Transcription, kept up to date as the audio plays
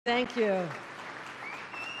Thank you.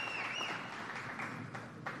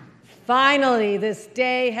 Finally, this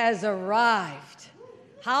day has arrived.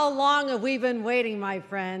 How long have we been waiting, my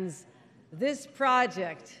friends? This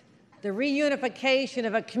project, the reunification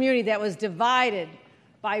of a community that was divided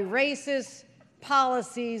by racist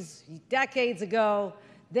policies decades ago,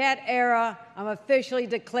 that era, I'm officially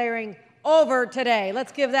declaring over today.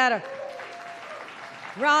 Let's give that a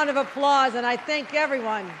round of applause, and I thank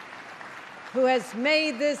everyone who has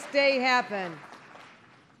made this day happen.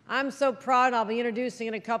 I'm so proud, I'll be introducing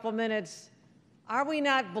in a couple minutes. Are we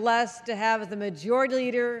not blessed to have the majority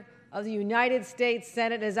leader of the United States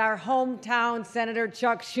Senate as our hometown Senator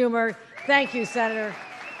Chuck Schumer? Thank you, Senator.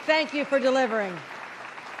 Thank you for delivering.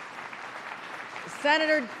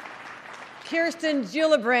 Senator Kirsten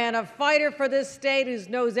Gillibrand, a fighter for this state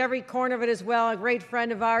who knows every corner of it as well, a great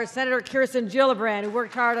friend of ours. Senator Kirsten Gillibrand, who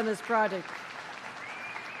worked hard on this project.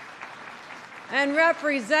 And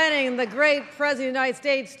representing the great President of the United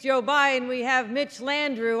States, Joe Biden, we have Mitch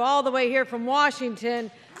Landrieu, all the way here from Washington,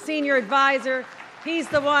 senior advisor. He's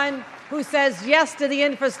the one who says yes to the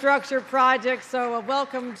infrastructure project, so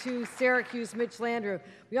welcome to Syracuse, Mitch Landrieu.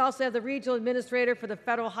 We also have the regional administrator for the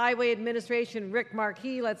Federal Highway Administration, Rick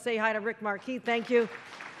Markey. Let's say hi to Rick Markey. Thank you.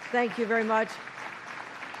 Thank you very much.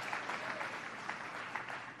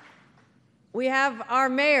 We have our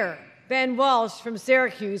mayor, Ben Walsh from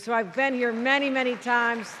Syracuse, who I've been here many, many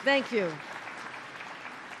times. Thank you.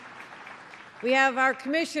 We have our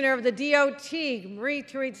commissioner of the DOT,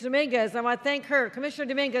 Marie-Therese Dominguez. I want to thank her. Commissioner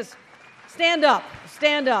Dominguez, stand up,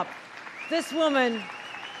 stand up. This woman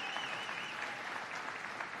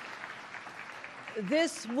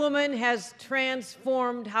has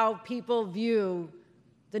transformed how people view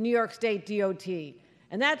the New York State DOT.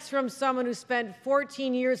 And that's from someone who spent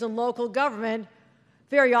 14 years in local government,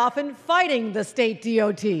 very often fighting the state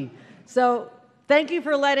DOT. So thank you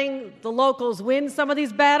for letting the locals win some of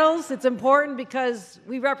these battles. It's important because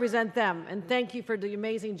we represent them. And thank you for the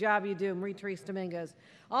amazing job you do, Marie-Therese Dominguez.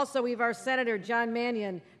 Also, we have our Senator John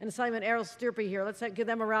Mannion and Assemblyman Errol Sturpey here. Let's give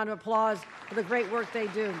them a round of applause for the great work they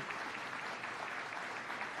do.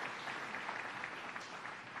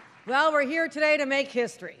 Well, we're here today to make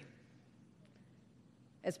history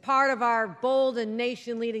as part of our bold and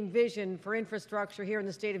nation-leading vision for infrastructure here in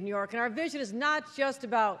the state of New York. And our vision is not just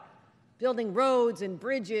about building roads and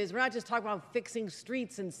bridges. We're not just talking about fixing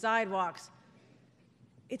streets and sidewalks.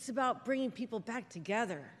 It's about bringing people back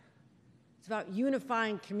together. It's about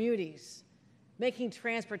unifying communities, making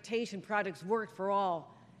transportation projects work for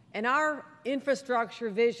all. And our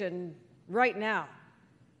infrastructure vision right now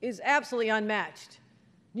is absolutely unmatched.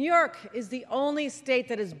 New York is the only state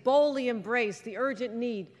that has boldly embraced the urgent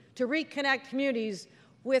need to reconnect communities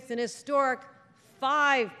with an historic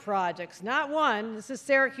 5 projects, not one. This is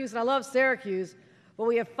Syracuse, and I love Syracuse, but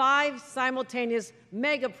we have 5 simultaneous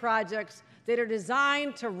mega projects that are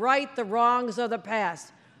designed to right the wrongs of the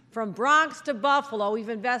past. From Bronx to Buffalo, we've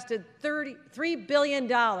invested $3 billion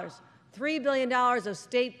of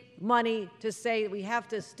state money to say we have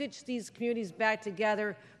to stitch these communities back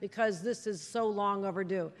together because this is so long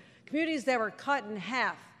overdue. Communities that were cut in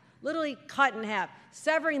half, literally cut in half,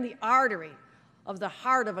 severing the artery of the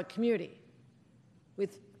heart of a community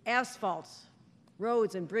with asphalt,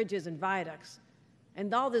 roads and bridges and viaducts,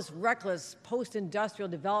 and all this reckless post-industrial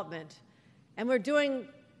development. And we're doing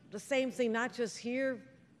the same thing not just here,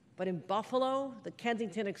 but in Buffalo, the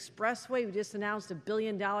Kensington Expressway. We just announced $1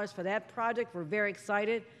 billion for that project. We're very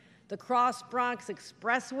excited. The Cross Bronx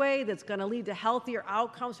Expressway that's going to lead to healthier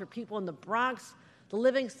outcomes for people in the Bronx, the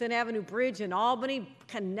Livingston Avenue Bridge in Albany,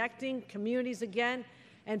 connecting communities again,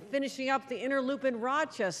 and finishing up the inner loop in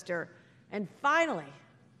Rochester. And finally,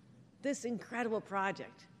 this incredible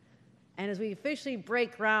project. And as we officially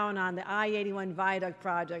break ground on the I-81 viaduct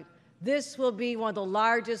project, this will be one of the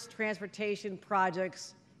largest transportation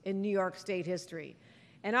projects in New York State history,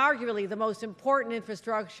 and arguably the most important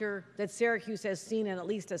infrastructure that Syracuse has seen in at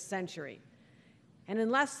least a century. And in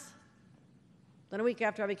less than a week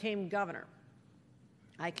after I became governor,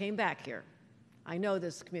 I came back here. I know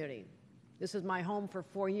this community. This was my home for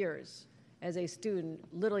 4 years as a student,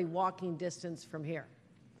 literally walking distance from here.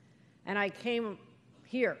 And I came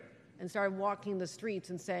here and started walking the streets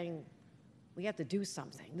and saying, we have to do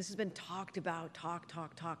something. This has been talked about, talk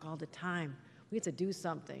all the time. We have to do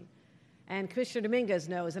something. And Commissioner Dominguez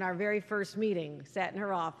knows, in our very first meeting, sat in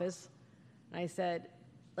her office, and I said,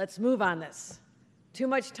 let's move on this. Too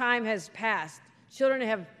much time has passed. Children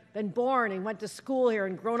have been born and went to school here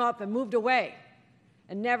and grown up and moved away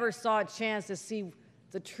and never saw a chance to see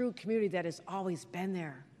the true community that has always been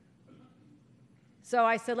there. So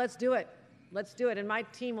I said, let's do it. Let's do it. And my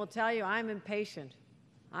team will tell you I'm impatient.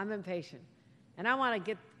 I'm impatient. And I want to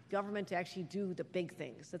get government to actually do the big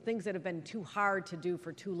things, the things that have been too hard to do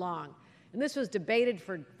for too long. And this was debated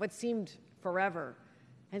for what seemed forever.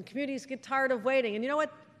 And communities get tired of waiting. And you know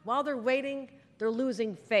what? While they're waiting, they're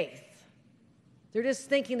losing faith. They're just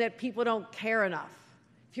thinking that people don't care enough.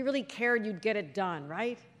 If you really cared, you'd get it done,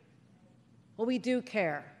 right? Well, we do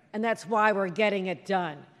care, and that's why we're getting it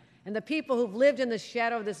done. And the people who've lived in the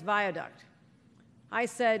shadow of this viaduct, I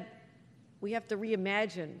said, we have to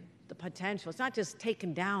reimagine the potential. It's not just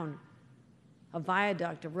taking down a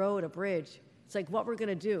viaduct, a road, a bridge. It's like what we're going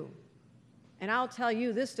to do. And I'll tell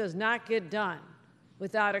you, this does not get done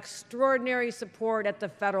without extraordinary support at the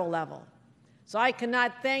federal level. So I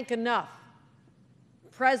cannot thank enough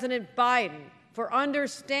President Biden for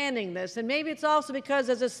understanding this. And maybe it's also because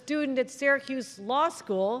as a student at Syracuse Law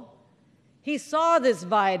School, he saw this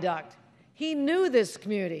viaduct. He knew this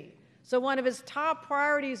community. So one of his top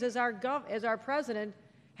priorities as our president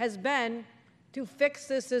has been to fix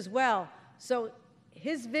this as well. So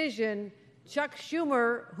his vision, Chuck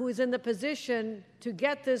Schumer, who is in the position to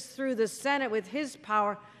get this through the Senate with his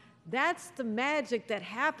power, that's the magic that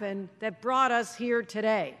happened that brought us here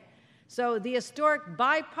today. So the historic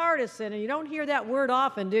bipartisan, and you don't hear that word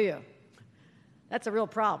often, do you? That's a real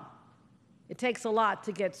problem. It takes a lot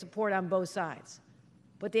to get support on both sides,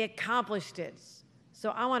 but they accomplished it. So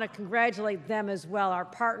I want to congratulate them as well, our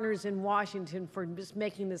partners in Washington, for just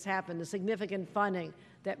making this happen, the significant funding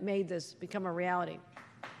that made this become a reality.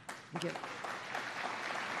 Thank you.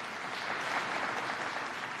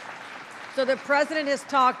 So the president has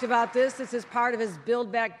talked about this. This is part of his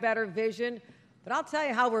Build Back Better vision. But I'll tell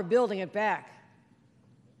you how we're building it back.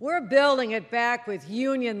 We're building it back with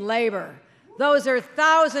union labor. Those are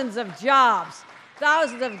thousands of jobs,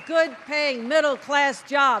 thousands of good-paying middle-class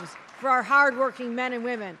jobs for our hardworking men and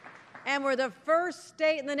women. And we're the first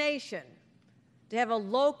state in the nation to have a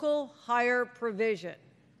local hire provision.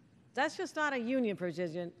 That's just not a union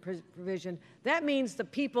provision. That means the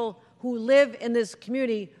people who live in this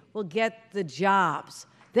community will get the jobs.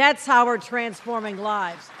 That's how we're transforming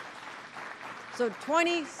lives. So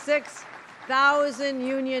 26,000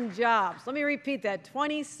 union jobs. Let me repeat that.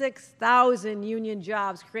 26,000 union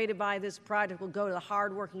jobs created by this project will go to the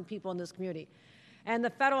hardworking people in this community. And the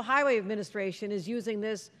Federal Highway Administration is using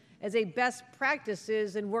this as a best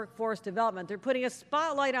practices in workforce development. They're putting a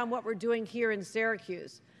spotlight on what we're doing here in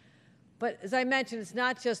Syracuse. But as I mentioned, it's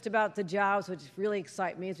not just about the jobs, which really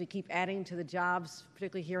excite me as we keep adding to the jobs,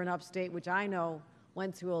 particularly here in upstate, which I know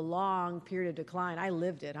went through a long period of decline. I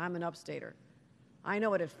lived it. I'm an upstater. I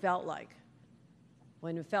know what it felt like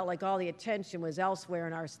when it felt like all the attention was elsewhere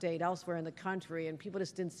in our state, elsewhere in the country, and people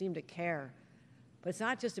just didn't seem to care. But it's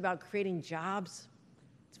not just about creating jobs.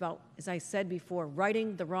 It's about, as I said before,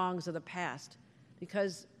 righting the wrongs of the past,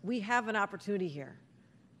 because we have an opportunity here.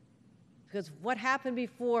 Because what happened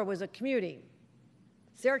before was a community.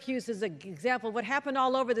 Syracuse is an example of what happened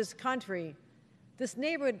all over this country. This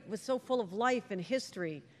neighborhood was so full of life and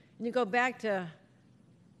history. And you go back to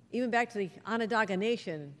even back to the Onondaga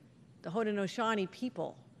Nation, the Haudenosaunee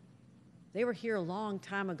people. They were here a long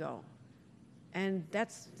time ago. And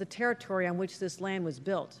that's the territory on which this land was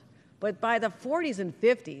built. But by the 40s and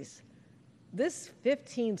 50s, this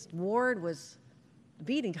 15th ward was the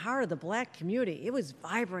beating heart of the black community. It was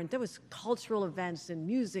vibrant. There was cultural events and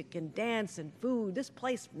music and dance and food. This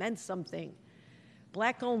place meant something.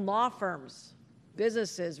 Black-owned law firms,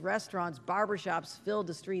 businesses, restaurants, barbershops filled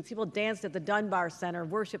the streets. People danced at the Dunbar Center,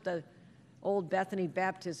 worshiped the old Bethany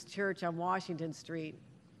Baptist Church on Washington Street.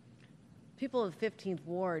 People of the 15th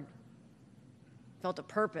Ward felt a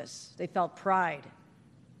purpose. They felt pride.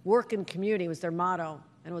 Work and community was their motto,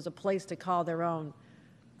 and it was a place to call their own.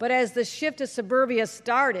 But as the shift to suburbia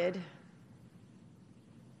started,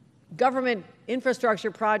 government infrastructure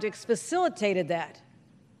projects facilitated that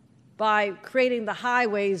by creating the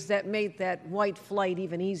highways that made that white flight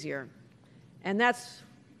even easier. And that's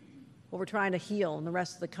what we're trying to heal in the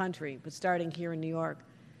rest of the country, but starting here in New York.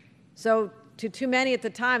 So to too many at the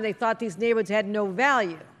time, they thought these neighborhoods had no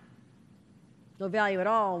value. No value at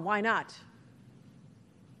all. Why not?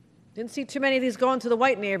 Didn't see too many of these going to the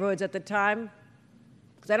white neighborhoods at the time,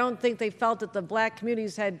 because I don't think they felt that the black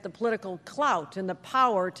communities had the political clout and the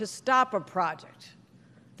power to stop a project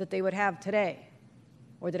that they would have today,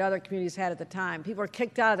 or that other communities had at the time. People were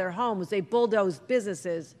kicked out of their homes. They bulldozed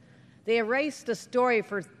businesses. They erased the story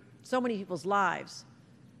for so many people's lives.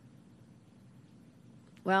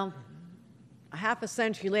 Well, a half a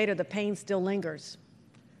century later, the pain still lingers.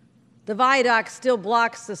 The viaduct still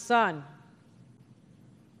blocks the sun.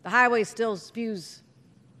 The highway still spews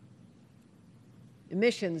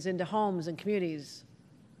emissions into homes and communities.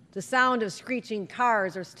 The sound of screeching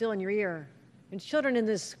cars are still in your ear. And children in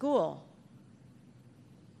this school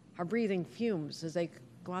are breathing fumes as they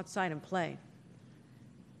go outside and play.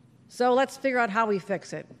 So let's figure out how we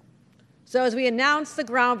fix it. So as we announce the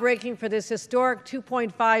groundbreaking for this historic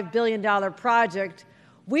 $2.5 billion project,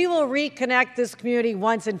 we will reconnect this community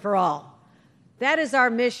once and for all. That is our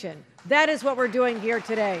mission. That is what we're doing here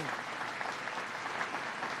today.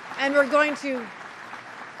 And we're going to,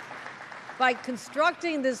 by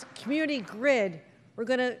constructing this community grid, we're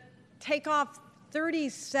going to take off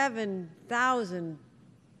 37,000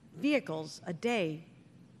 vehicles a day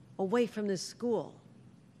away from this school.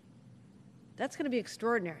 That's going to be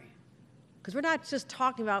extraordinary, because we're not just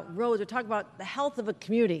talking about roads, we're talking about the health of a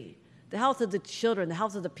community, the health of the children, the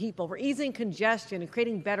health of the people. We're easing congestion and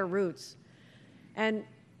creating better routes. And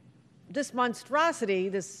this monstrosity,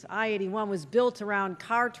 this I-81, was built around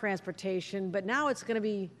car transportation, but now it's going to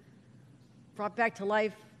be brought back to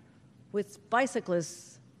life with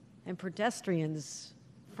bicyclists and pedestrians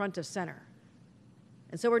front of center.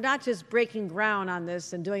 And so we're not just breaking ground on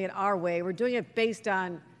this and doing it our way. We're doing it based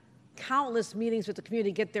on countless meetings with the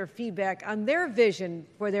community to get their feedback on their vision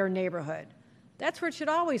for their neighborhood. That's where it should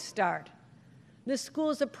always start. This school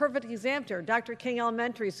is a perfect example. Dr. King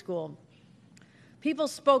Elementary School. People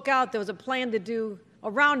spoke out. There was a plan to do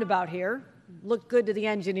a roundabout here. Looked good to the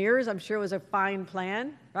engineers. I'm sure it was a fine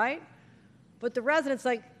plan, right? But the residents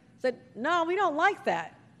said, no, we don't like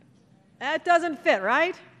that. That doesn't fit,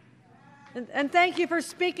 right? And thank you for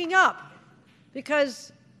speaking up,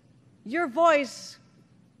 because your voice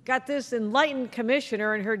got this enlightened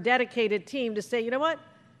commissioner and her dedicated team to say, you know what?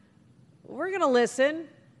 We're going to listen,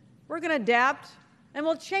 we're going to adapt, and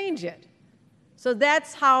we'll change it. So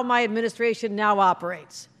that's how my administration now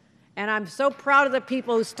operates. And I'm so proud of the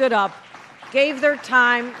people who stood up, gave their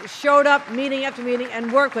time, showed up meeting after meeting,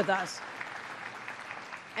 and worked with us.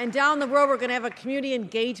 And down the road, we're going to have a community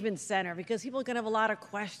engagement center, because people are going to have a lot of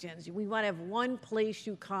questions. We want to have one place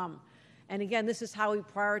you come. And again, this is how we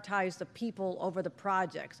prioritize the people over the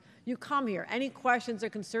projects. You come here. Any questions or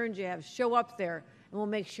concerns you have, show up there, and we'll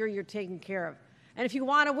make sure you're taken care of. And if you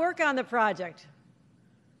want to work on the project,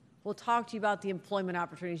 we'll talk to you about the employment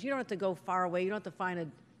opportunities. You don't have to go far away. You don't have to find a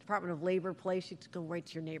Department of Labor place. You just go right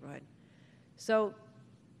to your neighborhood. So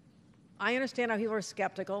I understand how people are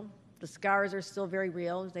skeptical. The scars are still very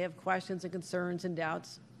real. They have questions and concerns and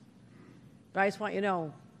doubts. But I just want you to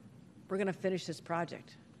know, we're going to finish this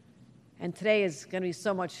project. And today is going to be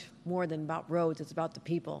so much more than about roads. It's about the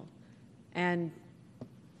people. And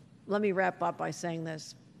let me wrap up by saying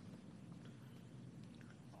this.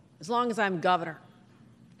 As long as I'm governor,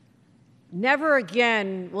 never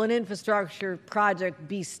again will an infrastructure project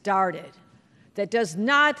be started that does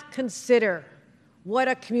not consider what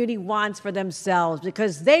a community wants for themselves,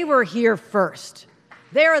 because they were here first.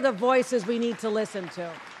 They are the voices we need to listen to.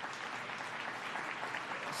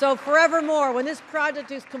 So forevermore, when this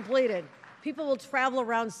project is completed, people will travel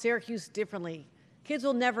around Syracuse differently. Kids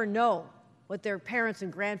will never know what their parents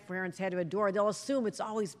and grandparents had to endure. They'll assume it's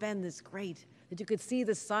always been this great, that you could see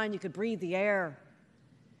the sun, you could breathe the air.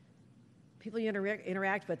 People you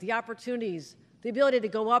interact with, the opportunities, the ability to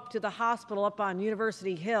go up to the hospital up on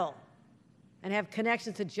University Hill and have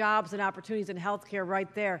connections to jobs and opportunities in healthcare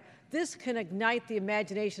right there. This can ignite the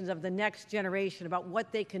imaginations of the next generation about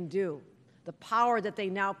what they can do, the power that they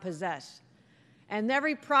now possess. And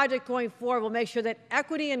every project going forward will make sure that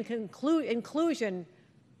equity and inclusion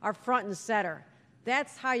are front and center.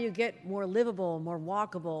 That's how you get more livable, more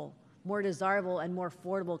walkable, more desirable, and more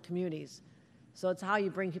affordable communities. So it's how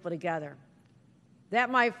you bring people together.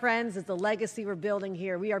 That, my friends, is the legacy we're building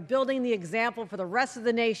here. We are building the example for the rest of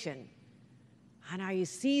the nation on how you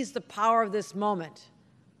seize the power of this moment,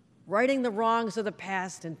 righting the wrongs of the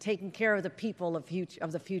past and taking care of the people of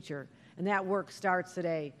the future. And that work starts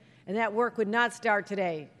today. And that work would not start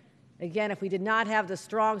today, again, if we did not have the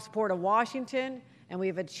strong support of Washington, and we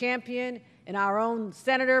have a champion in our own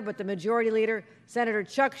senator, but the majority leader, Senator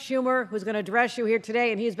Chuck Schumer, who's going to address you here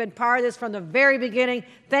today, and he's been part of this from the very beginning.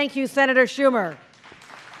 Thank you, Senator Schumer.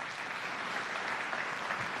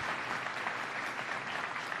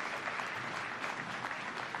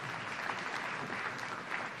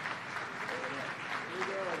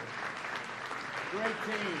 Great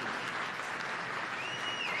team.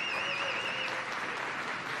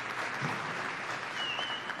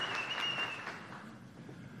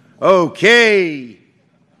 Okay,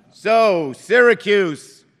 so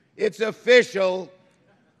Syracuse, it's official.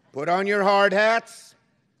 Put on your hard hats,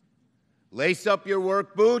 lace up your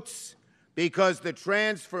work boots, because the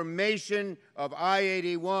transformation of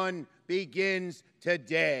I-81 begins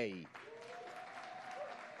today.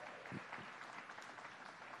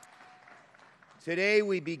 Today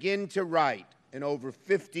we begin to right an over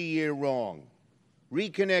 50-year wrong,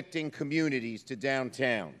 reconnecting communities to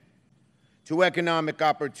downtown, to economic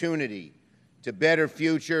opportunity, to better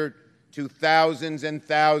future, to thousands and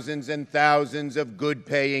thousands and thousands of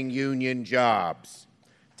good-paying union jobs.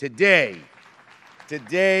 Today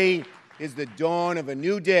is the dawn of a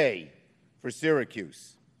new day for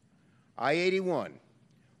Syracuse. I-81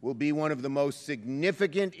 will be one of the most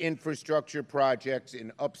significant infrastructure projects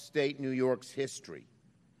in upstate New York's history.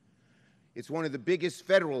 It's one of the biggest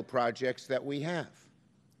federal projects that we have.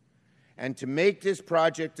 And to make this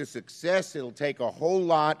project a success, it'll take a whole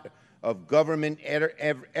lot of government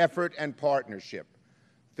effort and partnership.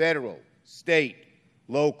 Federal, state,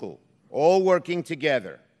 local, all working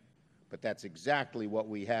together. But that's exactly what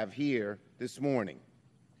we have here this morning.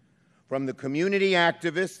 From the community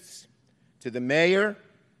activists, to the mayor,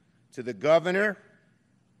 to the governor,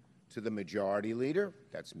 to the majority leader,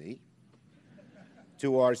 that's me,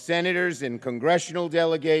 to our senators and congressional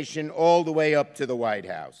delegation, all the way up to the White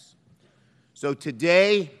House. So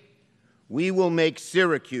today, we will make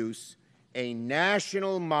Syracuse a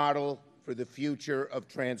national model for the future of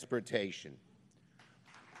transportation.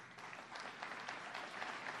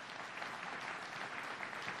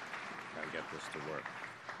 Gotta get this to work.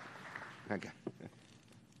 Okay.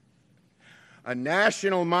 A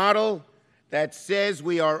national model that says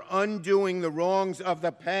we are undoing the wrongs of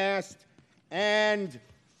the past and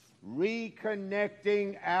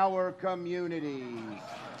reconnecting our communities.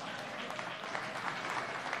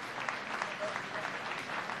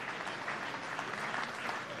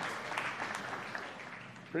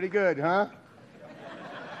 Pretty good, huh?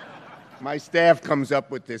 My staff comes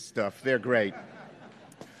up with this stuff. They're great.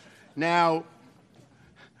 Now,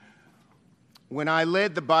 when I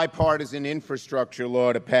led the bipartisan infrastructure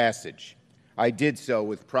law to passage, I did so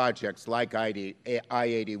with projects like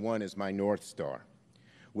I-81 as my North Star.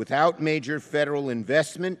 Without major federal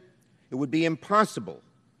investment, it would be impossible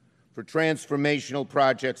for transformational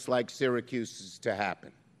projects like Syracuse's to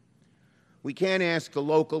happen. We can't ask the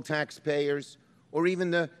local taxpayers or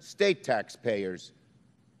even the state taxpayers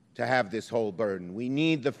to have this whole burden. We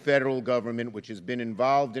need the federal government, which has been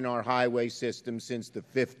involved in our highway system since the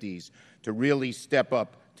 50s, to really step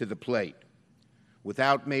up to the plate.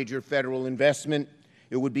 Without major federal investment,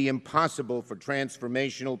 it would be impossible for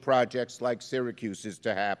transformational projects like Syracuse's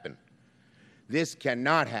to happen. This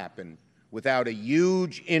cannot happen without a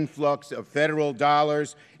huge influx of federal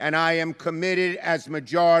dollars, and I am committed as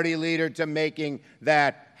Majority Leader to making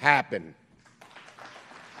that happen.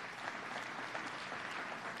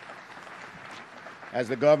 As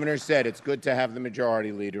the governor said, it's good to have the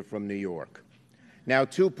Majority Leader from New York. Now,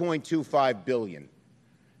 $2.25 billion,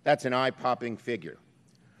 that's an eye-popping figure,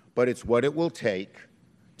 but it's what it will take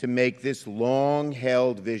to make this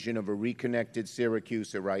long-held vision of a reconnected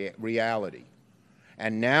Syracuse a reality.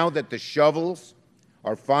 And now that the shovels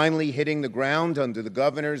are finally hitting the ground under the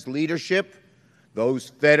governor's leadership, those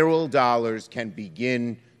federal dollars can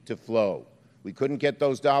begin to flow. We couldn't get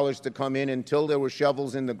those dollars to come in until there were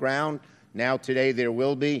shovels in the ground. Now today there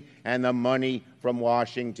will be, and the money from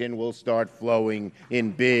Washington will start flowing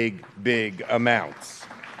in big, big amounts.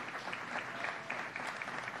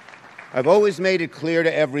 I've always made it clear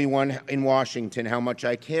to everyone in Washington how much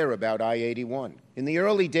I care about I-81. In the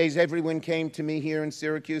early days, everyone came to me here in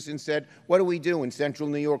Syracuse and said, what do we do in central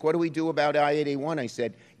New York? What do we do about I-81? I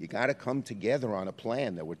said, you got to come together on a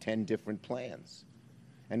plan. There were 10 different plans.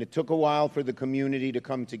 And it took a while for the community to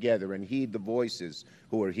come together and heed the voices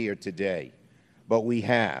who are here today. But we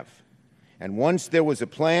have. And once there was a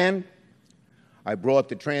plan, I brought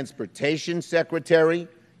the transportation secretary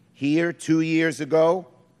here 2 years ago.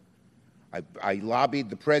 I lobbied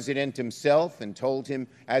the president himself and told him,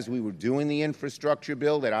 as we were doing the infrastructure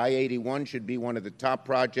bill, that I-81 should be one of the top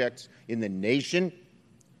projects in the nation.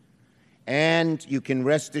 And you can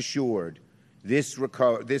rest assured, this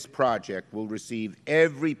project will receive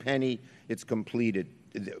every penny it's completed,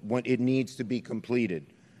 when it needs to be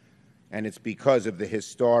completed. And it's because of the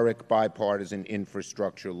historic bipartisan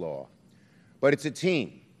infrastructure law. But it's a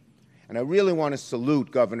team. And I really want to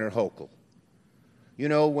salute Governor Hochul. You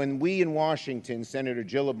know, when we in Washington, Senator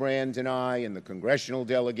Gillibrand and I and the congressional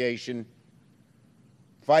delegation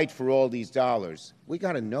fight for all these dollars, we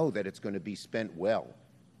got to know that it's going to be spent well.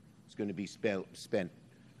 It's going to be spent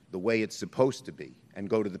the way it's supposed to be and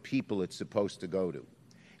go to the people it's supposed to go to.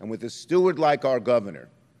 And with a steward like our governor,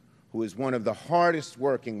 who is one of the hardest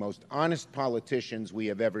working, most honest politicians we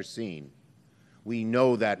have ever seen, we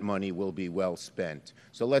know that money will be well spent.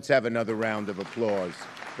 So let's have another round of applause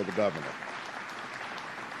for the governor.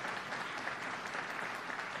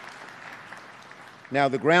 Now,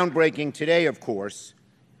 the groundbreaking today, of course,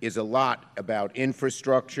 is a lot about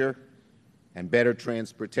infrastructure and better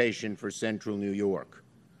transportation for central New York.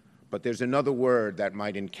 But there's another word that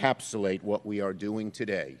might encapsulate what we are doing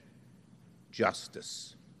today: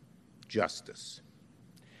 justice. Justice.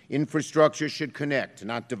 Infrastructure should connect,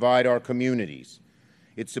 not divide our communities.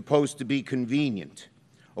 It's supposed to be convenient,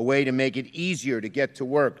 a way to make it easier to get to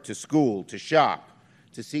work, to school, to shop,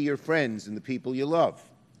 to see your friends and the people you love.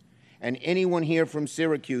 And anyone here from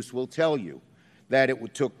Syracuse will tell you that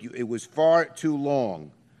it was far too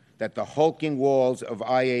long that the hulking walls of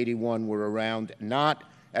I-81 were around, not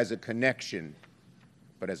as a connection,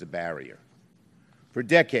 but as a barrier. For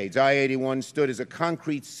decades, I-81 stood as a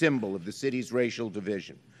concrete symbol of the city's racial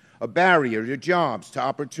division, a barrier to jobs, to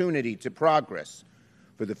opportunity, to progress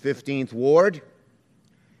for the 15th Ward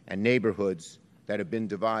and neighborhoods that have been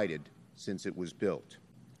divided since it was built.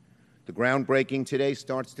 The groundbreaking today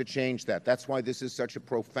starts to change that. That's why this is such a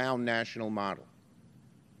profound national model.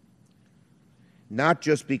 Not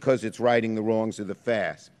just because it's righting the wrongs of the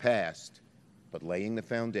past, but laying the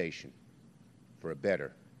foundation for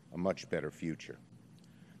a much better future.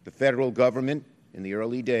 The federal government, in the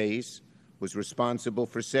early days, was responsible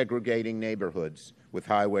for segregating neighborhoods with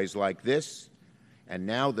highways like this, and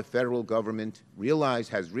now the federal government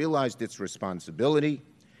has realized its responsibility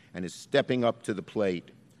and is stepping up to the plate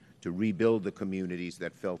to rebuild the communities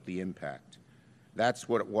that felt the impact. That's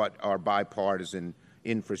what our bipartisan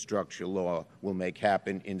infrastructure law will make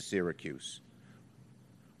happen in Syracuse.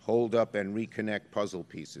 Hold up and reconnect puzzle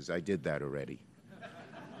pieces. I did that already.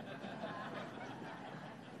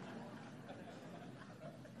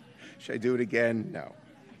 Should I do it again? No.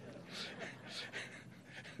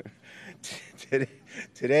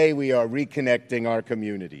 Today we are reconnecting our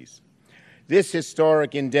communities. This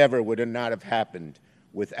historic endeavor would not have happened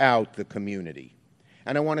without the community.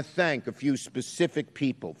 And I want to thank a few specific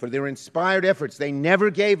people for their inspired efforts. They never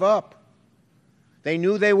gave up. They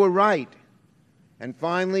knew they were right. And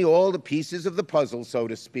finally, all the pieces of the puzzle, so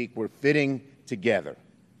to speak, were fitting together.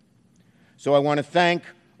 So I want to thank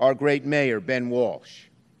our great mayor, Ben Walsh.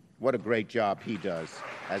 What a great job he does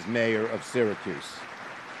as mayor of Syracuse.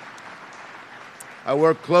 I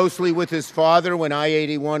worked closely with his father when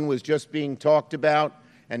I-81 was just being talked about,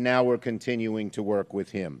 and now we're continuing to work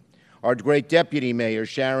with him. Our great deputy mayor,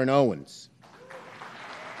 Sharon Owens.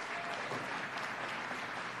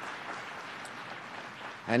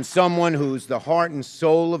 And someone who's the heart and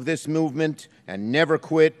soul of this movement and never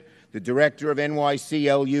quit, the director of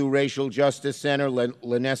NYCLU Racial Justice Center,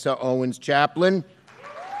 Lanessa Owens Chaplin.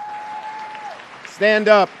 Stand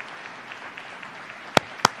up.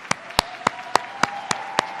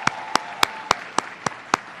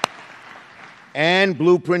 And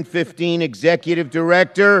Blueprint 15 Executive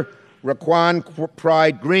Director, Raquan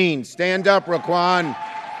Pride Green. Stand up, Raquan.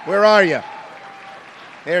 Where are you?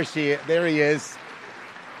 There he is.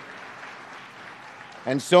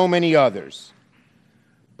 And so many others.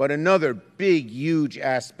 But another big, huge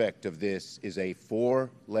aspect of this is a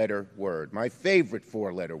four-letter word, my favorite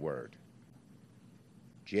four-letter word.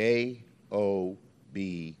 J-O-B-S,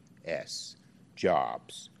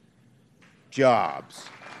 jobs. Jobs,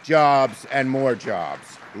 jobs, and more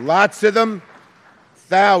jobs. Lots of them,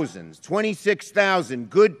 thousands, 26,000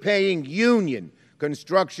 good-paying union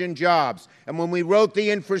construction jobs. And when we wrote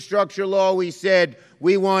the infrastructure law, we said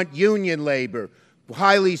we want union labor,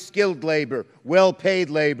 highly skilled labor, well-paid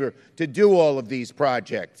labor to do all of these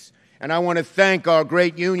projects. And I want to thank our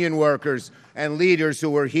great union workers and leaders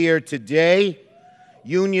who are here today.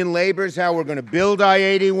 Union labor is how we're going to build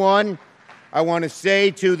I-81. I want to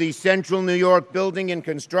say to the Central New York Building and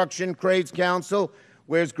Construction Trades Council,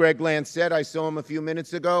 where's Greg Lancet? I saw him a few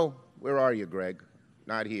minutes ago. Where are you, Greg?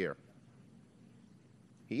 Not here.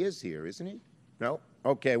 He is here, isn't he? No?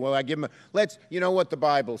 Okay, well, I give him you know what the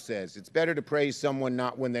Bible says. It's better to praise someone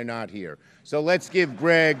not when they're not here. So let's give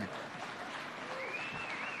Greg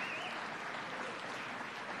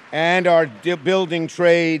and our building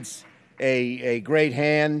trades a great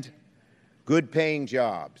hand. Good paying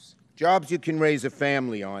jobs. Jobs you can raise a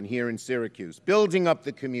family on here in Syracuse. Building up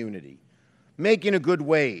the community. Making a good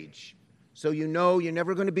wage. So you know you're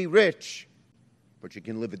never going to be rich, but you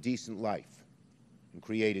can live a decent life and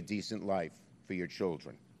create a decent life for your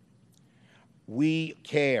children. We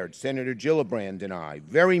cared, Senator Gillibrand and I,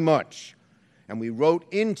 very much, and we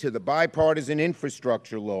wrote into the bipartisan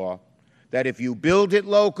infrastructure law that if you build it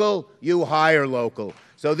local, you hire local.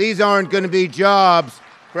 So these aren't going to be jobs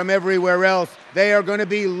from everywhere else. They are going to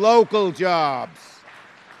be local jobs.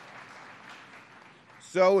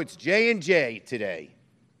 So it's J&J today,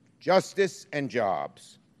 justice and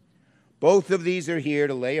jobs. Both of these are here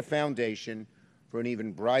to lay a foundation for an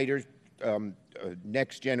even brighter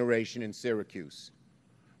next generation in Syracuse.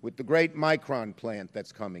 With the great Micron plant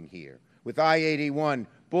that's coming here, with I-81,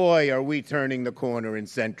 boy, are we turning the corner in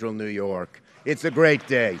central New York. It's a great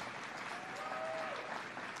day.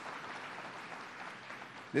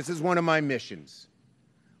 This is one of my missions.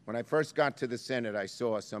 When I first got to the Senate, I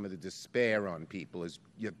saw some of the despair on people as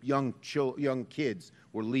young kids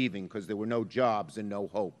were leaving because there were no jobs and no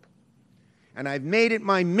hope. And I've made it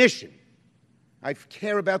my mission. I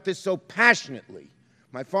care about this so passionately.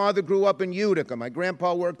 My father grew up in Utica. My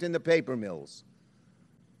grandpa worked in the paper mills.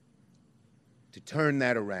 To turn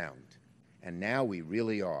that around. And now we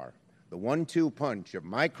really are. The 1-2 punch of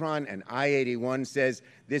Micron and I-81 says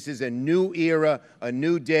this is a new era, a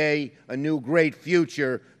new day, a new great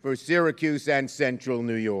future for Syracuse and central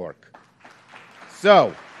New York.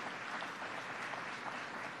 So,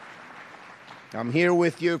 I'm here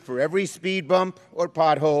with you for every speed bump or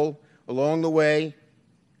pothole along the way,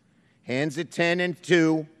 hands at 10 and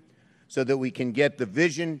 2, so that we can get the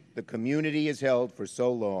vision the community has held for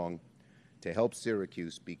so long to help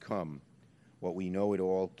Syracuse become what we know it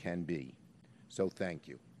all can be. So thank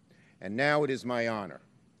you. And now it is my honor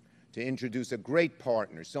to introduce a great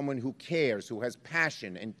partner, someone who cares, who has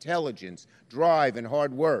passion, intelligence, drive, and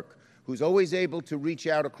hard work, who's always able to reach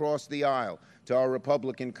out across the aisle to our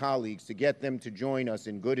Republican colleagues to get them to join us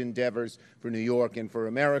in good endeavors for New York and for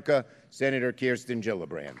America, Senator Kirsten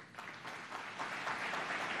Gillibrand.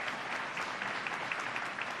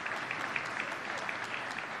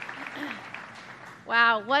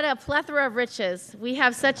 Wow, what a plethora of riches. We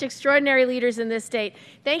have such extraordinary leaders in this state.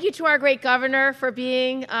 Thank you to our great governor for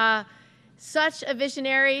being such a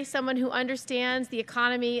visionary, someone who understands the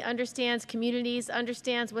economy, understands communities,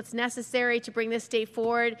 understands what's necessary to bring this state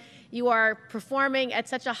forward. You are performing at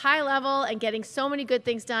such a high level and getting so many good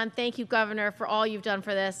things done. Thank you, Governor, for all you've done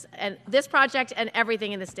for this and this project and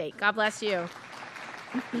everything in the state. God bless you.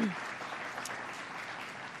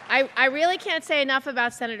 I really can't say enough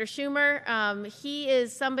about Senator Schumer. He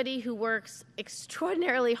is somebody who works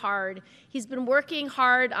extraordinarily hard. He's been working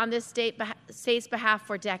hard on this state's behalf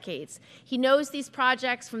for decades. He knows these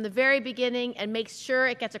projects from the very beginning and makes sure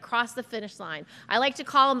it gets across the finish line. I like to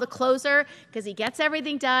call him the closer because he gets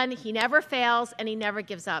everything done, he never fails, and he never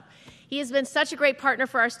gives up. He has been such a great partner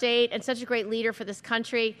for our state and such a great leader for this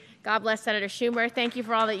country. God bless Senator Schumer. Thank you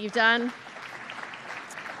for all that you've done.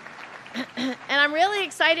 And I'm really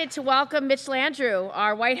excited to welcome Mitch Landrieu,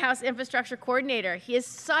 our White House Infrastructure Coordinator. He is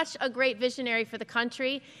such a great visionary for the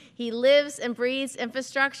country. He lives and breathes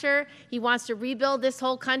infrastructure. He wants to rebuild this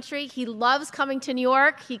whole country. He loves coming to New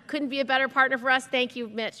York. He couldn't be a better partner for us. Thank you,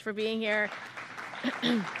 Mitch, for being here.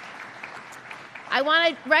 I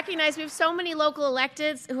want to recognize we have so many local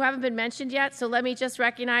electeds who haven't been mentioned yet, so let me just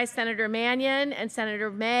recognize Senator Mannion and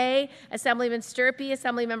Senator May, Assemblyman Sturpey,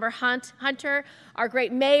 Assemblymember Hunter, our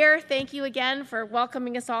great mayor, thank you again for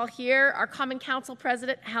welcoming us all here, our Common Council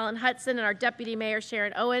President, Helen Hudson, and our Deputy Mayor,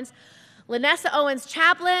 Sharon Owens, Lanessa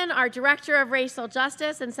Owens-Chaplin, our Director of Racial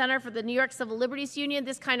Justice and Center for the New York Civil Liberties Union.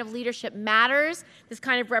 This kind of leadership matters. This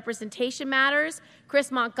kind of representation matters. Chris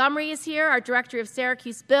Montgomery is here, our Director of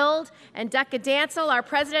Syracuse Build, and Decca Dancel, our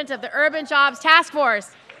President of the Urban Jobs Task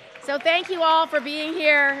Force. So thank you all for being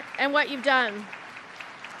here and what you've done.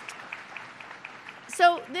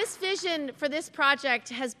 So this vision for this project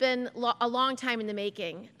has been a long time in the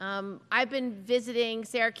making. I've been visiting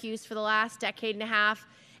Syracuse for the last decade and a half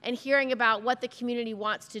and hearing about what the community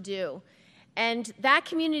wants to do. And that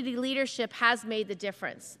community leadership has made the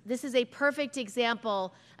difference. This is a perfect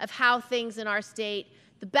example of how things in our state,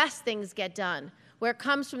 the best things get done, where it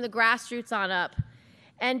comes from the grassroots on up.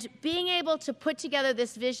 And being able to put together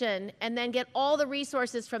this vision and then get all the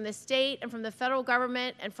resources from the state and from the federal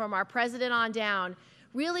government and from our president on down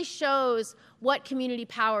really shows what community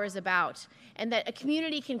power is about, and that a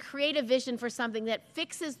community can create a vision for something that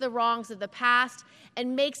fixes the wrongs of the past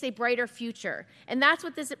and makes a brighter future. And that's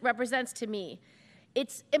what this represents to me.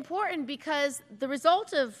 It's important because the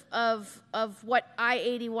result of what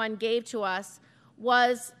I-81 gave to us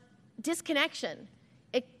was disconnection.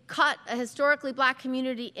 It cut a historically black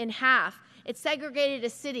community in half. It segregated a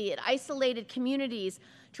city. It isolated communities.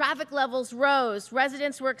 Traffic levels rose.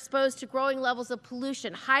 Residents were exposed to growing levels of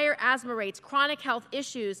pollution, higher asthma rates, chronic health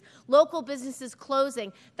issues, local businesses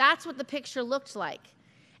closing. That's what the picture looked like.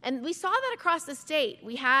 And we saw that across the state.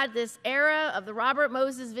 We had this era of the Robert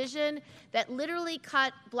Moses vision that literally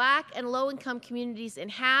cut black and low-income communities in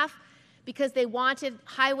half because they wanted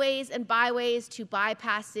highways and byways to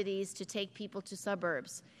bypass cities to take people to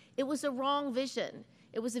suburbs. It was a wrong vision.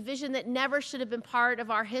 It was a vision that never should have been part of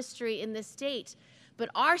our history in this state. But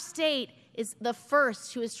our state is the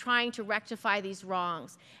first who is trying to rectify these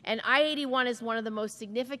wrongs. And I-81 is one of the most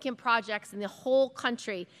significant projects in the whole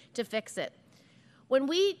country to fix it. When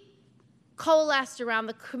we coalesced around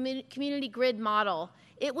the community grid model,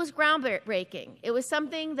 it was groundbreaking. It was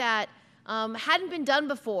something that hadn't been done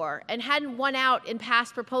before and hadn't won out in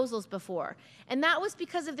past proposals before. And that was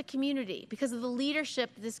because of the community, because of the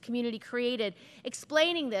leadership that this community created,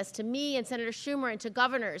 explaining this to me and Senator Schumer and to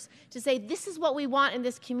governors to say, this is what we want in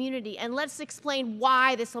this community, and let's explain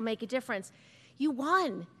why this will make a difference. You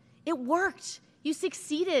won. It worked. You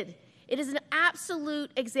succeeded. It is an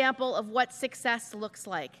absolute example of what success looks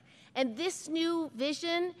like. And this new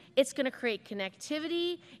vision, it's going to create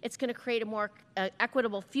connectivity. It's going to create a more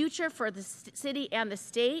equitable future for the city and the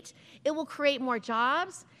state. It will create more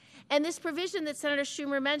jobs. And this provision that Senator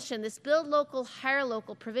Schumer mentioned, this build local, hire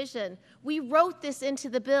local provision, we wrote this into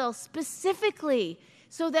the bill specifically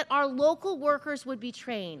so that our local workers would be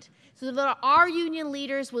trained, so that our union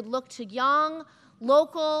leaders would look to young,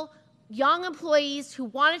 local, young employees who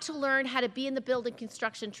wanted to learn how to be in the building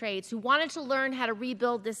construction trades, who wanted to learn how to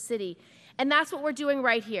rebuild this city. And that's what we're doing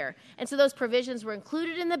right here. And so those provisions were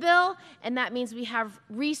included in the bill, and that means we have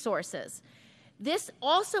resources. This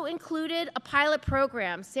also included a pilot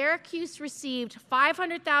program. Syracuse received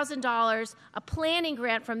 $500,000, a planning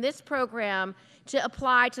grant from this program to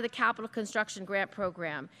apply to the Capital Construction Grant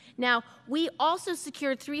Program. Now, we also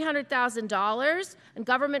secured $300,000 in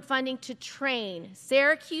government funding to train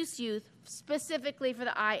Syracuse youth specifically for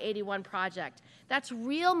the I-81 project. That's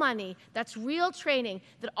real money, that's real training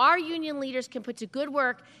that our union leaders can put to good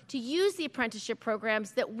work to use the apprenticeship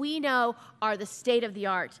programs that we know are the state of the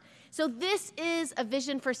art. So this is a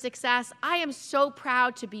vision for success. I am so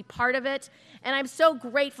proud to be part of it, and I'm so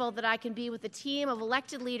grateful that I can be with a team of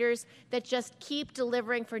elected leaders that just keep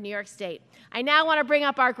delivering for New York State. I now want to bring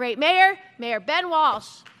up our great mayor, Mayor Ben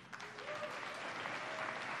Walsh.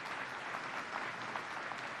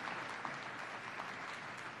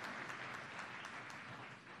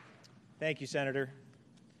 Thank you, Senator.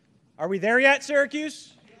 Are we there yet,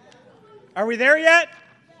 Syracuse? Are we there yet?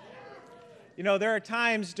 You know, there are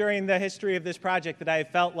times during the history of this project that I have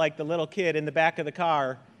felt like the little kid in the back of the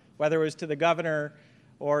car, whether it was to the governor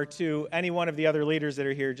or to any one of the other leaders that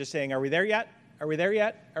are here, just saying, are we there yet? Are we there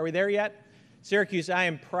yet? Are we there yet? Syracuse, I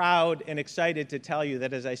am proud and excited to tell you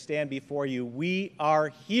that as I stand before you, we are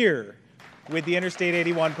here with the Interstate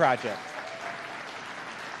 81 project.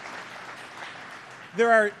 There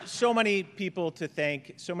are so many people to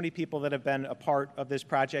thank, so many people that have been a part of this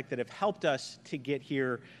project that have helped us to get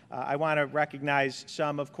here. I want to recognize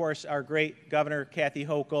some, of course, our great Governor Kathy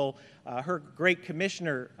Hochul, her great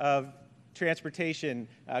Commissioner of Transportation,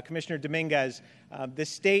 Commissioner Dominguez. The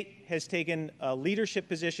state has taken a leadership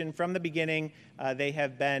position from the beginning. They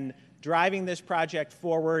have been driving this project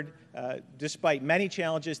forward despite many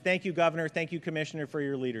challenges. Thank you, Governor. Thank you, Commissioner, for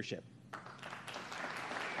your leadership.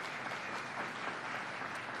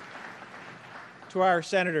 To our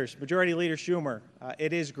senators, Majority Leader Schumer,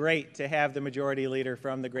 it is great to have the Majority Leader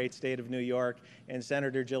from the great state of New York. And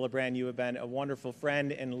Senator Gillibrand, you have been a wonderful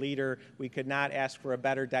friend and leader. We could not ask for a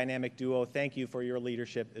better dynamic duo. Thank you for your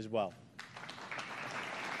leadership as well.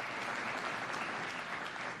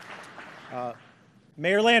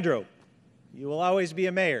 Mayor Landrieu, you will always be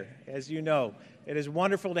a mayor, as you know. It is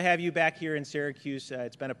wonderful to have you back here in Syracuse.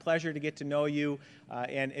 It's been a pleasure to get to know you,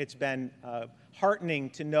 and it's been heartening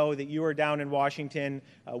to know that you are down in Washington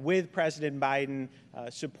with President Biden,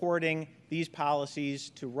 supporting these policies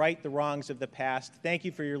to right the wrongs of the past. Thank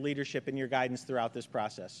you for your leadership and your guidance throughout this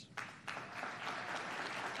process.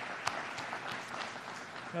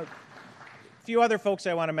 Now, a few other folks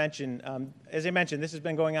I want to mention. As I mentioned, this has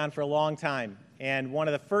been going on for a long time, and one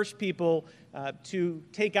of the first people to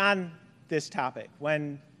take on this topic,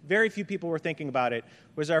 when very few people were thinking about it,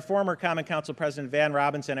 was our former Common Council President, Van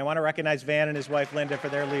Robinson. I want to recognize Van and his wife, Linda, for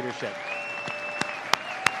their leadership.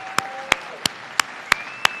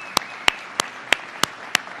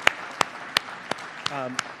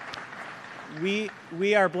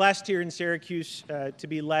 We are blessed here in Syracuse to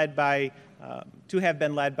be led by, to have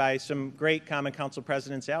been led by some great Common Council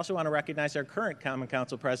presidents. I also want to recognize our current Common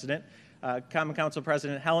Council President, Common Council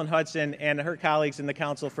President Helen Hudson, and her colleagues in the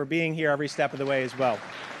council for being here every step of the way as well.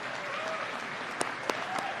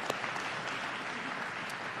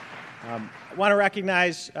 I want to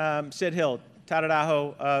recognize Sid Hill,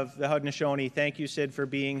 Tadadaho of the Haudenosaunee. Thank you, Sid, for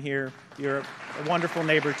being here. You're a wonderful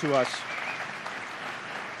neighbor to us.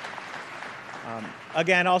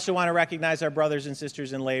 Again, also want to recognize our brothers and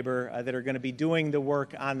sisters in labor that are going to be doing the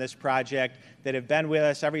work on this project, that have been with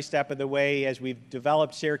us every step of the way as we've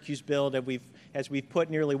developed Syracuse Build, as we've put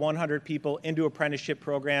nearly 100 people into apprenticeship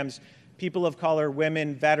programs, people of color,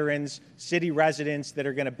 women, veterans, city residents that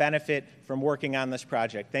are going to benefit from working on this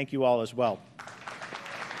project. Thank you all as well.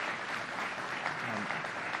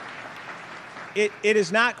 It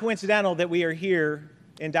is not coincidental that we are here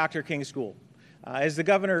in Dr. King School. As the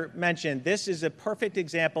governor mentioned, this is a perfect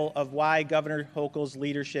example of why Governor Hochul's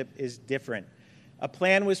leadership is different. A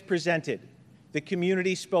plan was presented, the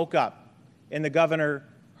community spoke up, and the governor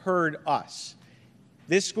heard us.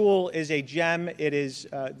 This school is a gem. It is,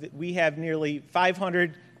 we have nearly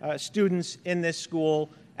 500 students in this school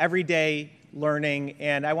every day learning,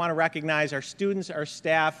 and I want to recognize our students, our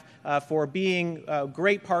staff, for being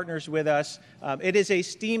great partners with us. It is a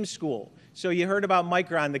STEAM school. So you heard about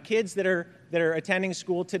Micron, the kids that are attending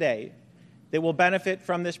school today that will benefit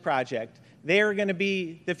from this project. They are going to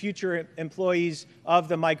be the future employees of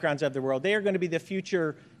the Microns of the world. They are going to be the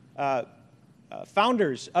future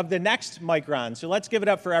founders of the next Micron. So let's give it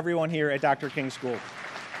up for everyone here at Dr. King School.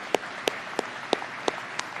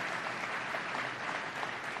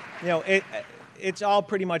 You know, it's all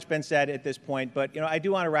pretty much been said at this point, but I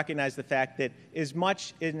do want to recognize the fact that as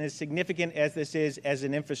much and as significant as this is as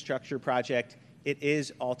an infrastructure project, it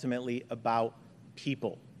is ultimately about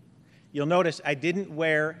people. You'll notice I didn't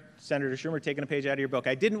wear, Senator Schumer taking a page out of your book,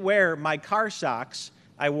 I didn't wear my car socks,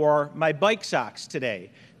 I wore my bike socks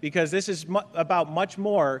today, because this is about much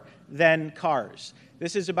more than cars.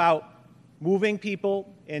 This is about moving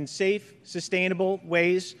people in safe, sustainable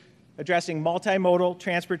ways, addressing multimodal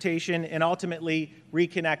transportation, and ultimately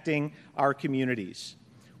reconnecting our communities.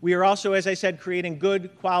 We are also, as I said, creating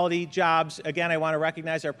good quality jobs. Again, I want to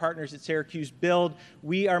recognize our partners at Syracuse Build.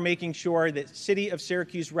 We are making sure that City of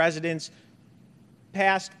Syracuse residents,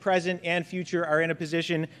 past, present, and future, are in a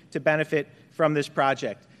position to benefit from this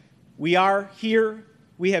project. We are here.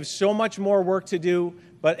 We have so much more work to do,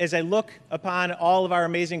 but as I look upon all of our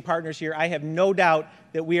amazing partners here, I have no doubt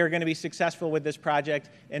that we are going to be successful with this project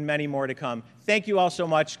and many more to come. Thank you all so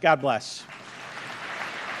much. God bless.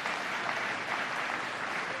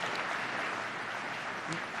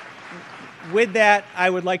 With that, I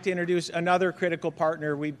would like to introduce another critical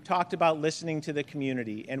partner. We've talked about listening to the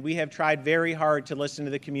community, and we have tried very hard to listen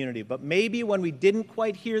to the community. But maybe when we didn't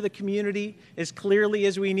quite hear the community as clearly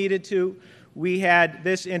as we needed to, we had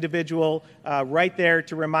this individual right there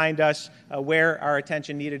to remind us where our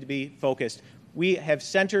attention needed to be focused. We have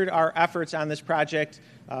centered our efforts on this project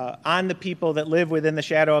on the people that live within the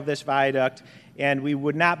shadow of this viaduct, and we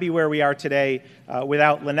would not be where we are today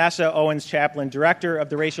without Lanessa Owens-Chaplin, Director of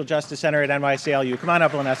the Racial Justice Center at NYCLU. Come on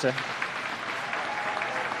up, Lanessa.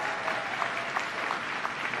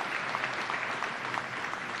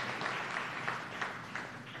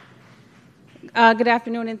 Good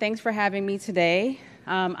afternoon, and thanks for having me today.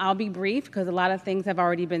 I'll be brief because a lot of things have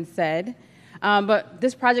already been said. But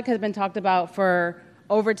this project has been talked about for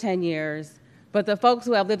over 10 years. But the folks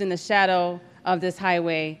who have lived in the shadow of this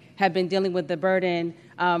highway have been dealing with the burden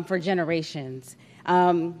for generations.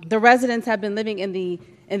 The residents have been living in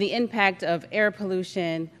the impact of air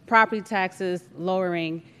pollution, property taxes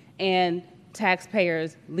lowering, and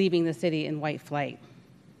taxpayers leaving the city in white flight.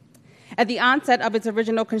 At the onset of its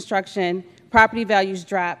original construction, property values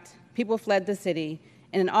dropped, people fled the city,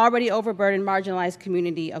 and an already overburdened, marginalized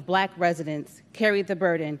community of Black residents carried the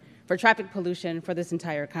burden for traffic pollution for this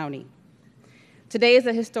entire county. Today is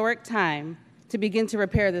a historic time to begin to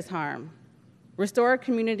repair this harm, restore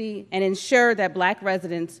community, and ensure that Black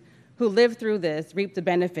residents who live through this reap the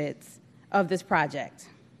benefits of this project.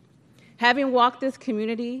 Having walked this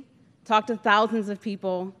community, talked to thousands of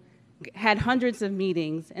people, had hundreds of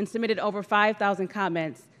meetings, and submitted over 5,000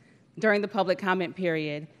 comments during the public comment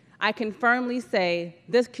period, I can firmly say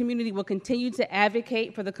this community will continue to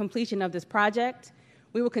advocate for the completion of this project.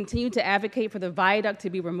 We will continue to advocate for the viaduct to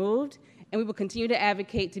be removed, and we will continue to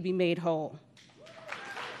advocate to be made whole.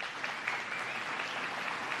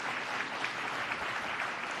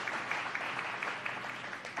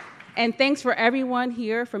 And thanks for everyone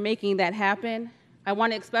here for making that happen. I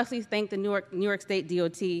want to especially thank the New York State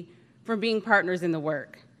DOT for being partners in the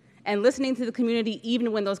work and listening to the community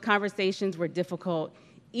even when those conversations were difficult,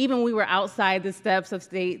 even when we were outside the steps of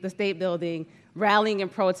the state building, rallying and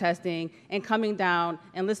protesting and coming down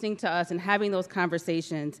and listening to us and having those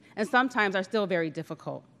conversations, and sometimes are still very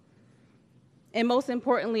difficult. And most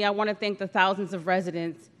importantly, I want to thank the thousands of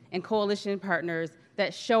residents and coalition partners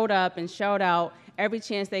that showed up and showed out every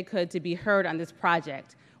chance they could to be heard on this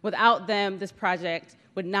project. Without them, this project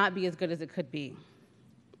would not be as good as it could be.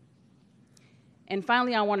 And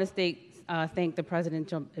finally, I want to thank the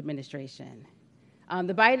presidential administration.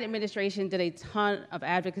 The Biden administration did a ton of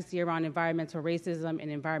advocacy around environmental racism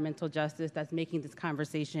and environmental justice that's making this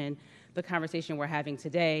conversation the conversation we're having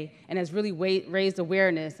today, and has really raised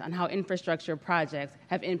awareness on how infrastructure projects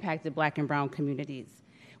have impacted Black and brown communities.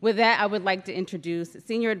 With that, I would like to introduce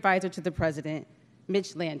Senior Advisor to the President,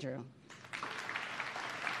 Mitch Landrieu.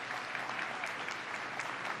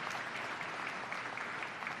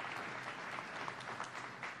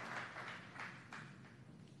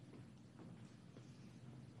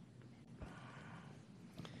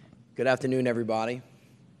 Good afternoon, everybody.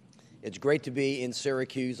 It's great to be in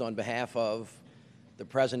Syracuse on behalf of the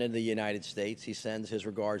President of the United States. He sends his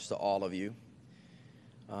regards to all of you.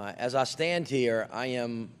 As I stand here, I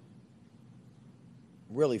am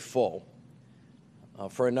really full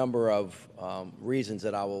for a number of reasons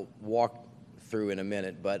that I will walk through in a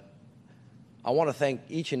minute, but I want to thank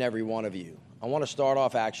each and every one of you. I want to start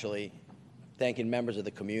off actually thanking members of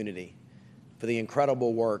the community for the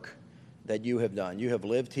incredible work that you have done. You have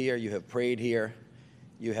lived here, you have prayed here,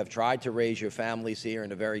 you have tried to raise your families here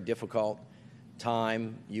in a very difficult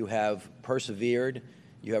time. You have persevered,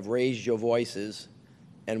 you have raised your voices,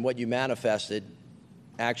 and what you manifested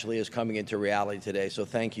actually is coming into reality today. So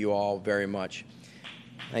thank you all very much.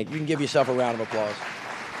 You can give yourself a round of applause.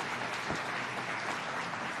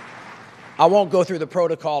 I won't go through the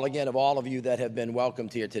protocol again of all of you that have been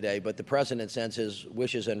welcomed here today, but the President sends his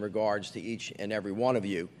wishes and regards to each and every one of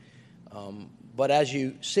you. But as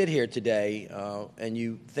you sit here today and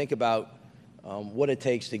you think about what it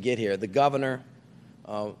takes to get here, the governor,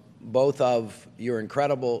 both of your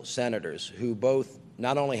incredible senators who both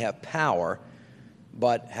not only have power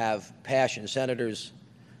but have passion. Senators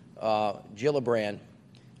Gillibrand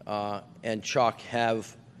and Chuck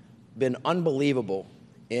have been unbelievable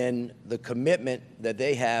in the commitment that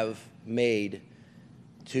they have made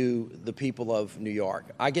to the people of New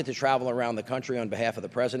York. I get to travel around the country on behalf of the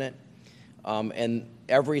President. And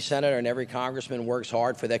every senator and every congressman works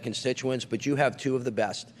hard for their constituents, but you have two of the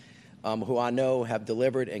best who I know have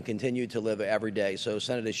delivered and continue to live every day. So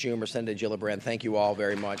Senator Schumer, Senator Gillibrand, thank you all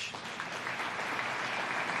very much.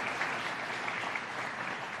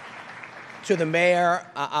 To the mayor,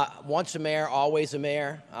 once a mayor, always a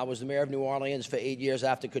mayor. I was the mayor of New Orleans for 8 years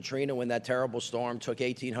after Katrina, when that terrible storm took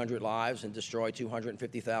 1,800 lives and destroyed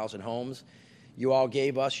 250,000 homes. You all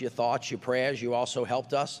gave us your thoughts, your prayers. You also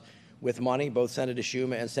helped us with money. Both Senator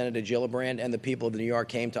Schumer and Senator Gillibrand and the people of New York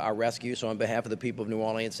came to our rescue. So on behalf of the people of New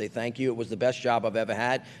Orleans, say thank you. It was the best job I've ever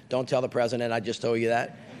had. Don't tell the President I just told you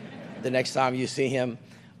that the next time you see him.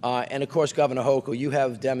 And of course, Governor Hochul, you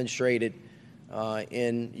have demonstrated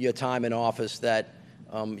in your time in office that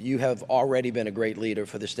you have already been a great leader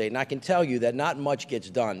for the state. And I can tell you that not much gets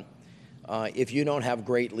done if you don't have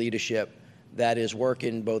great leadership that is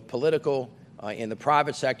working both political, in the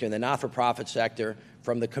private sector, in the not-for-profit sector,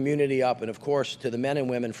 from the community up, and of course to the men and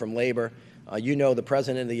women from labor. You know the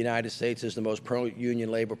President of the United States is the most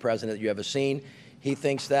pro-union labor president you ever seen. He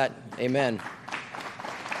thinks that, amen.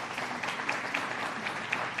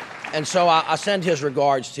 And so I send his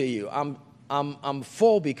regards to you. I'm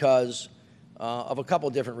full because of a couple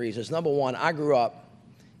different reasons. Number one, I grew up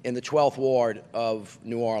in the 12th Ward of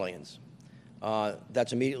New Orleans.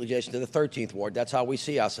 That's immediately adjacent to the 13th Ward. That's how we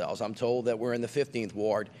see ourselves. I'm told that we're in the 15th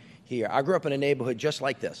Ward here. I grew up in a neighborhood just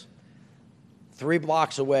like this, 3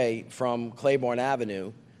 blocks away from Claiborne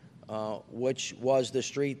Avenue, which was the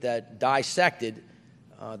street that dissected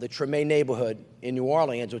the Treme neighborhood in New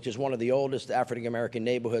Orleans, which is one of the oldest African-American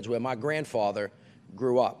neighborhoods where my grandfather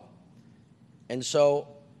grew up. And so,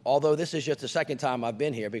 although this is just the second time I've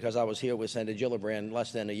been here, because I was here with Senator Gillibrand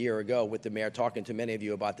less than a year ago with the mayor talking to many of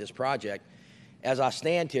you about this project, as I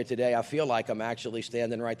stand here today, I feel like I'm actually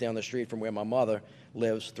standing right down the street from where my mother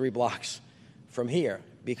lives, 3 blocks from here,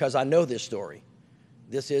 because I know this story.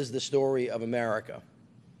 This is the story of America.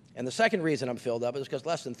 And the second reason I'm filled up is because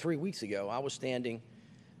less than 3 weeks ago, I was standing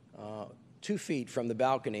 2 feet from the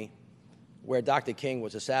balcony where Dr. King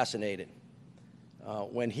was assassinated,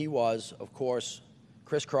 when he was, of course,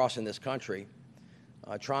 crisscrossing this country,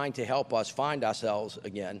 trying to help us find ourselves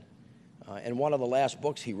again. And one of the last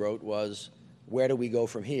books he wrote was, Where Do We Go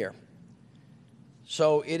From Here?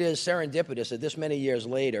 So it is serendipitous that this many years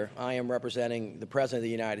later, I am representing the President of the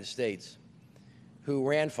United States, who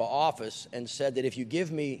ran for office and said that if you give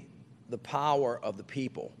me the power of the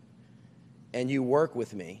people and you work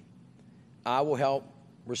with me, I will help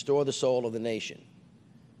restore the soul of the nation.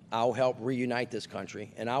 I will help reunite this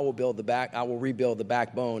country, and I will rebuild the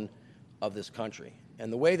backbone of this country.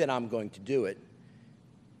 And the way that I'm going to do it,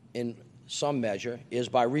 in some measure, is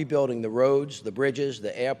by rebuilding the roads, the bridges,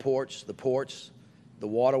 the airports, the ports, the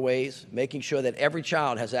waterways, making sure that every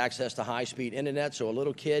child has access to high-speed internet so a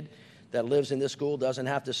little kid that lives in this school doesn't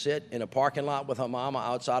have to sit in a parking lot with her mama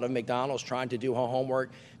outside of McDonald's trying to do her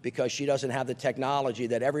homework because she doesn't have the technology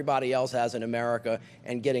that everybody else has in America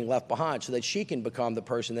and getting left behind, so that she can become the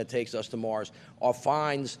person that takes us to Mars or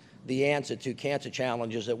finds the answer to cancer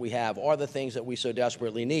challenges that we have or the things that we so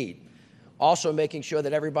desperately need. Also making sure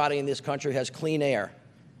that everybody in this country has clean air,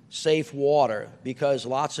 safe water, because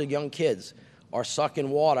lots of young kids are sucking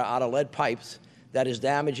water out of lead pipes that is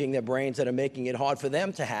damaging their brains, that are making it hard for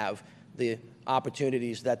them to have the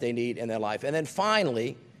opportunities that they need in their life. And then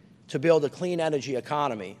finally, to build a clean energy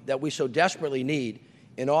economy that we so desperately need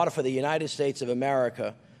in order for the United States of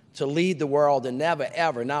America to lead the world and never,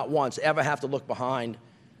 ever, not once, ever have to look behind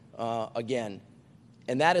again.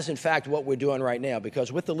 And that is, in fact, what we're doing right now,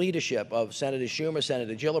 because with the leadership of Senator Schumer,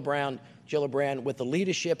 Senator Gillibrand, with the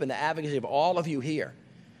leadership and the advocacy of all of you here,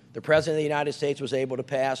 the President of the United States was able to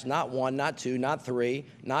pass not one, not two, not three,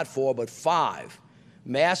 not four, but 5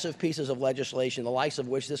 massive pieces of legislation, the likes of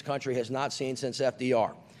which this country has not seen since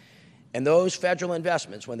FDR. And those federal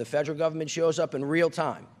investments, when the federal government shows up in real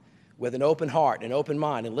time with an open heart, an open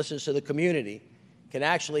mind, and listens to the community, can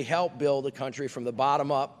actually help build a country from the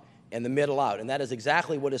bottom up and the middle out. And that is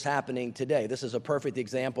exactly what is happening today. This is a perfect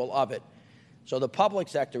example of it. So the public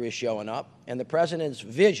sector is showing up, and the President's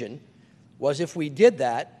vision was if we did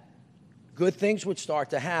that, good things would start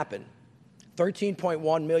to happen.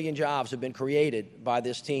 13.1 million jobs have been created by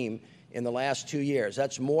this team in the last 2 years.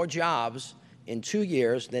 That's more jobs in 2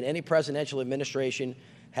 years than any presidential administration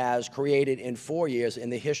has created in 4 years in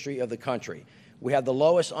the history of the country. We have the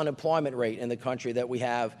lowest unemployment rate in the country that we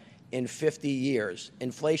have in 50 years.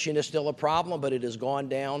 Inflation is still a problem, but it has gone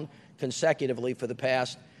down consecutively for the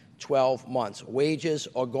past 12 months. Wages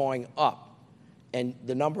are going up, and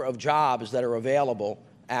the number of jobs that are available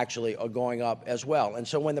actually are going up as well. And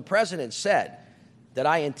so when the President said that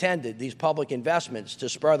I intended these public investments to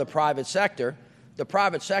spur the private sector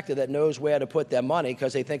that knows where to put their money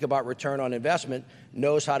because they think about return on investment,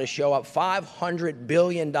 knows how to show up. $500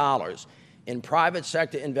 billion in private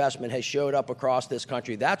sector investment has showed up across this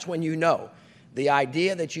country. That's when you know the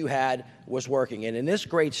idea that you had was working. And in this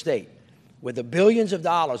great state, with the billions of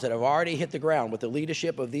dollars that have already hit the ground with the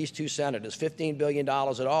leadership of these 2 senators, $15 billion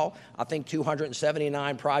at all, I think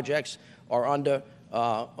 279 projects are under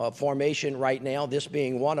formation right now, this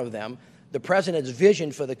being one of them. The President's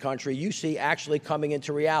vision for the country, you see actually coming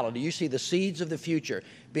into reality. You see the seeds of the future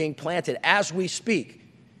being planted as we speak.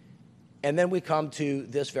 And then we come to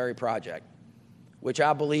this very project, which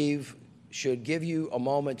I believe should give you a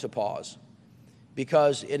moment to pause,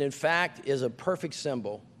 because it, in fact, is a perfect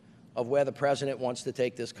symbol of where the President wants to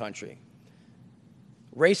take this country.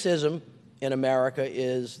 Racism in America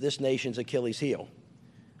is this nation's Achilles heel.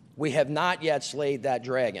 We have not yet slayed that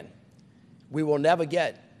dragon. We will never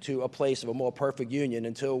get to a place of a more perfect union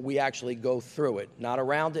until we actually go through it, not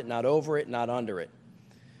around it, not over it, not under it.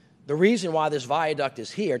 The reason why this viaduct is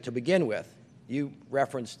here to begin with, you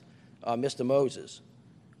referenced Mr. Moses,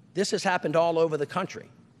 this has happened all over the country,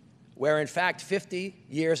 where in fact 50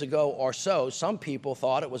 years ago or so, some people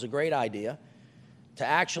thought it was a great idea to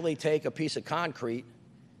actually take a piece of concrete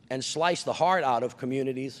and slice the heart out of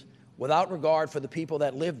communities without regard for the people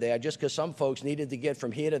that live there, just because some folks needed to get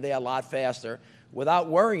from here to there a lot faster, without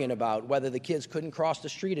worrying about whether the kids couldn't cross the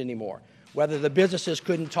street anymore, whether the businesses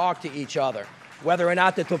couldn't talk to each other, whether or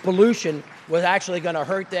not that the pollution was actually going to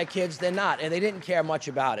hurt their kids. They're not, and they didn't care much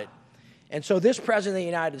about it. And so this President of the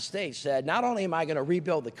United States said, not only am I going to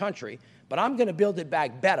rebuild the country, but I'm going to build it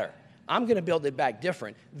back better. I'm going to build it back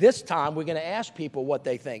different. This time, we're going to ask people what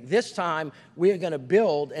they think. This time, we're going to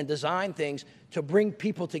build and design things to bring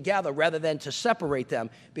people together rather than to separate them,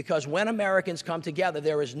 because when Americans come together,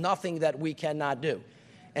 there is nothing that we cannot do.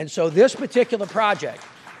 And so this particular project,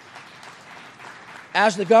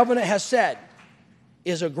 as the governor has said,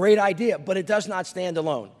 is a great idea, but it does not stand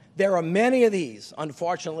alone. There are many of these,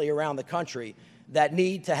 unfortunately, around the country that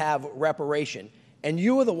need to have reparation. And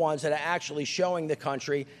you are the ones that are actually showing the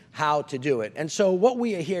country how to do it. And so what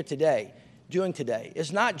we are here today, doing today,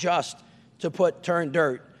 is not just to turn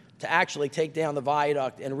dirt to actually take down the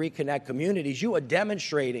viaduct and reconnect communities. You are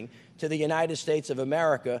demonstrating to the United States of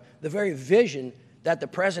America the very vision that the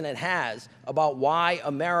President has about why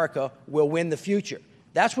America will win the future.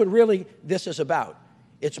 That's what really this is about.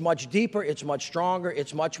 It's much deeper, it's much stronger,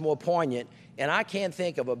 it's much more poignant, and I can't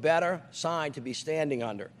think of a better sign to be standing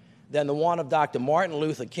under than the one of Dr. Martin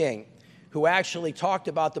Luther King, who actually talked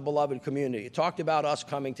about the beloved community, talked about us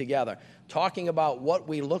coming together, talking about what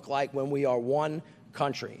we look like when we are one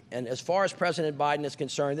country. And as far as President Biden is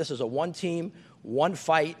concerned, this is a one team, one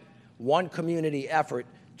fight, one community effort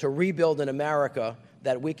to rebuild an America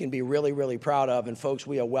that we can be really, really proud of. And folks,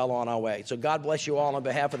 we are well on our way. So God bless you all on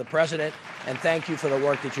behalf of the President, and thank you for the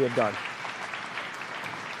work that you have done.